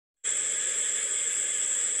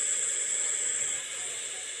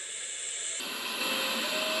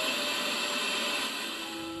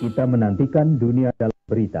Kita menantikan dunia dalam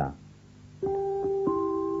berita.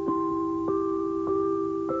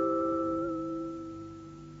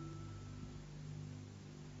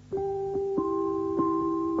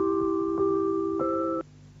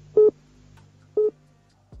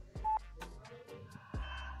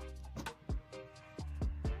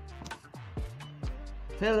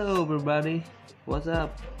 Hello everybody, what's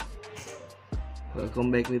up? Welcome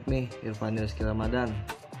back with me, Irvani Ramadhan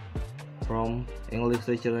from English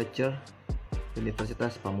Literature,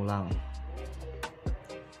 Universitas Pamulang.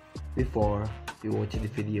 Before you watch the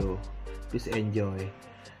video, please enjoy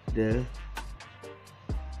the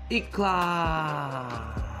iklan.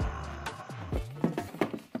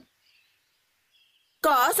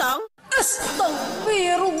 Kosong.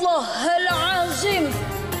 Astaghfirullahalazim.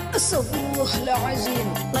 Astaghfirullahalazim.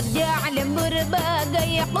 Qad ja'ala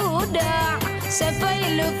berbagai kuda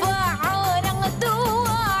sampai lupa orang tua.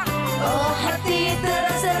 Oh hati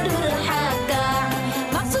terasa durhaka,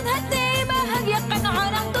 maksud hati bahagiakan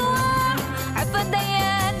orang tua. Apa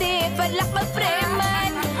daya di falak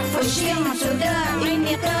preman, Fushing sudah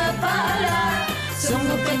ini kepala.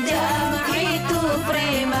 Sungguh kejam itu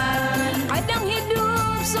preman. Kadang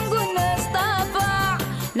hidup sungguh nestapa,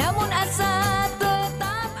 namun asa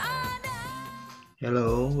tetap ada.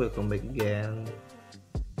 Hello, welcome back again.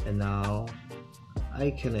 And now I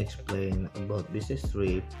can explain about business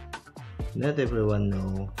trip. Not everyone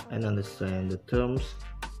know and understand the terms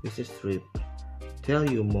business trip. Tell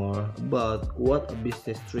you more about what a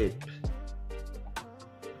business trip.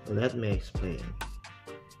 Let me explain.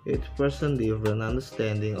 Each person different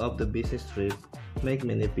understanding of the business trip make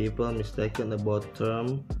many people mistaken about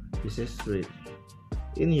term business trip.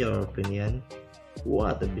 In your opinion,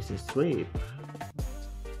 what a business trip?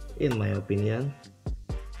 In my opinion,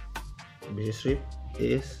 business trip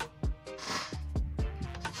is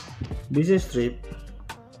business trip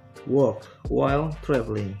work while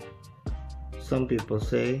traveling. Some people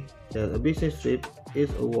say that a business trip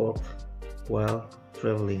is a work while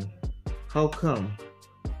traveling. How come?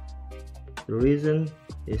 The reason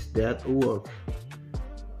is that work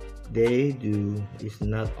they do is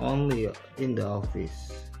not only in the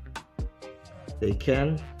office. They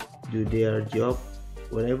can do their job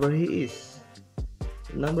whenever he is.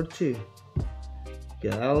 Number 2,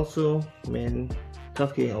 can also mean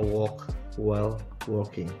taking a walk while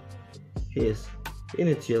working. His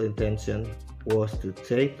initial intention was to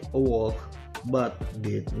take a walk but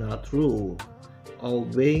did not rule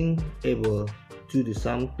of being able to do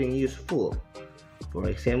something useful. For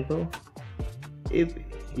example, if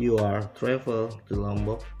you are travel to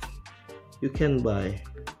Lombok, you can buy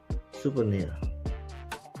souvenir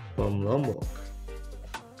from Lombok,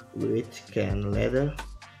 which can later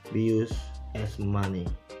be used as money.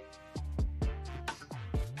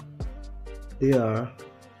 There are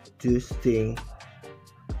two things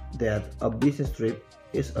that a business trip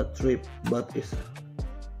is a trip but is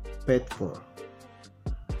paid for.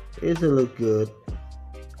 If it look good,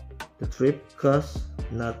 the trip costs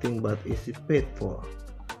nothing but is paid for.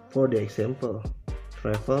 For the example,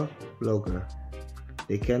 travel blogger.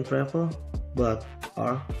 They can travel but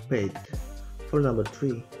are paid. For number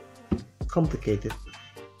 3, complicated.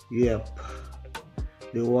 Yep,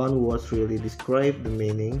 the one words really describe the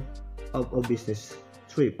meaning of a business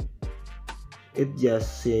trip. It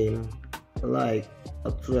just seems like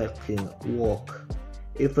a trekking walk.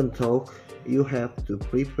 Even though you have to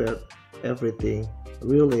prepare everything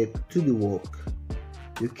related to the work.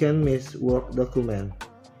 You can miss work document.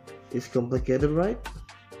 It's complicated, right?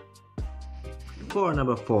 For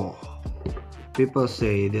number 4, people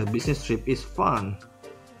say that business trip is fun,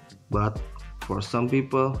 but for some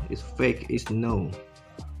people it's fake is no.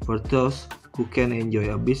 For those who can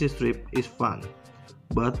enjoy a business trip is fun,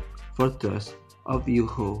 but for those of you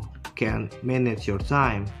who can manage your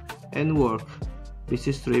time and work,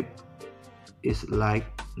 business trip is like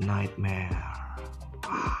nightmare.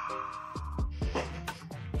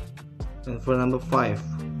 And for number 5,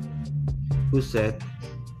 who said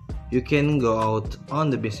you can go out on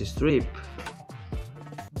the business trip,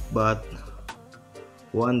 but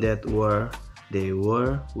one that were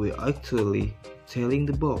we actually telling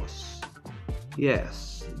the boss.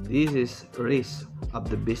 Yes, this is risk of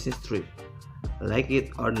the business trip. Like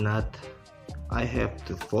it or not, I have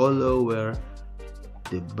to follow where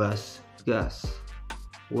the bus goes.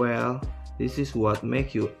 Well, this is what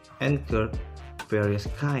make you encounter various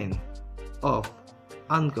kind of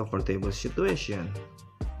uncomfortable situation.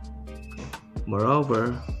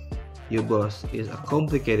 Moreover, your boss is a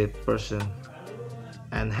complicated person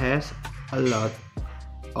and has a lot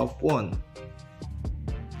of one.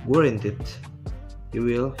 Guaranteed, you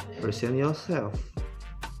will present yourself.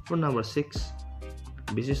 For number 6,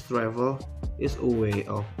 business travel is a way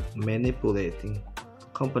of manipulating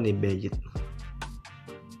company budget.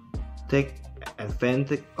 Take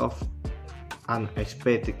advantage of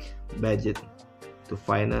unexpected budget to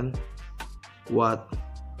finance what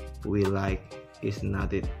we like is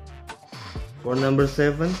not it. For number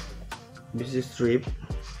 7, business trips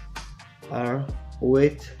are a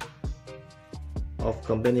waste of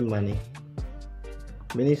company money.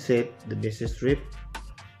 Many said the business trip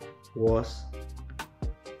was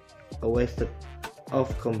a waste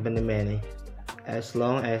of company money. As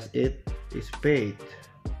long as it is paid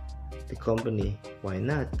the company, why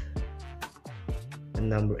not? And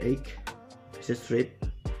number 8, business trip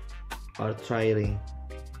are tiring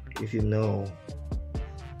if you know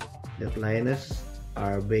deadlines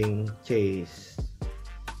are being chased,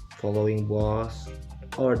 following boss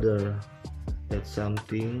order that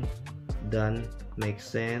something done makes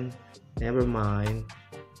sense, never mind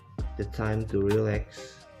the time to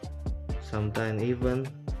relax, sometimes even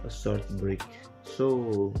a short break,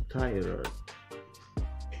 so tired.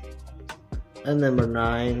 And number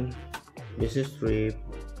 9, business trip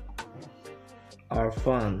are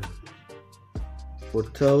fun for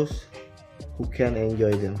those who can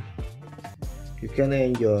enjoy them. You can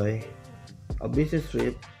enjoy a business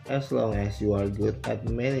trip as long as you are good at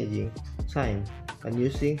managing time and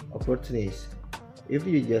using opportunities. If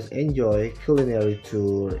you just enjoy culinary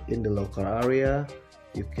tour in the local area,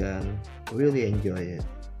 you can really enjoy it.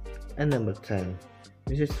 And number 10,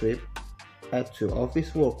 business trip add to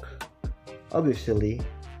office work. Obviously,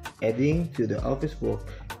 adding to the office work,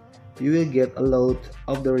 you will get a load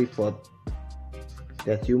of the report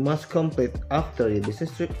that you must complete after your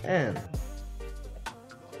business trip ends.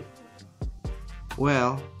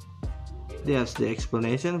 Well, that's the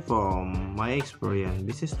explanation from my experience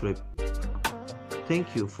business trip.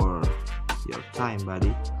 Thank you for your time,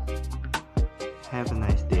 buddy. Have a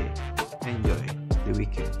nice day. Enjoy the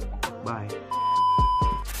weekend. Bye.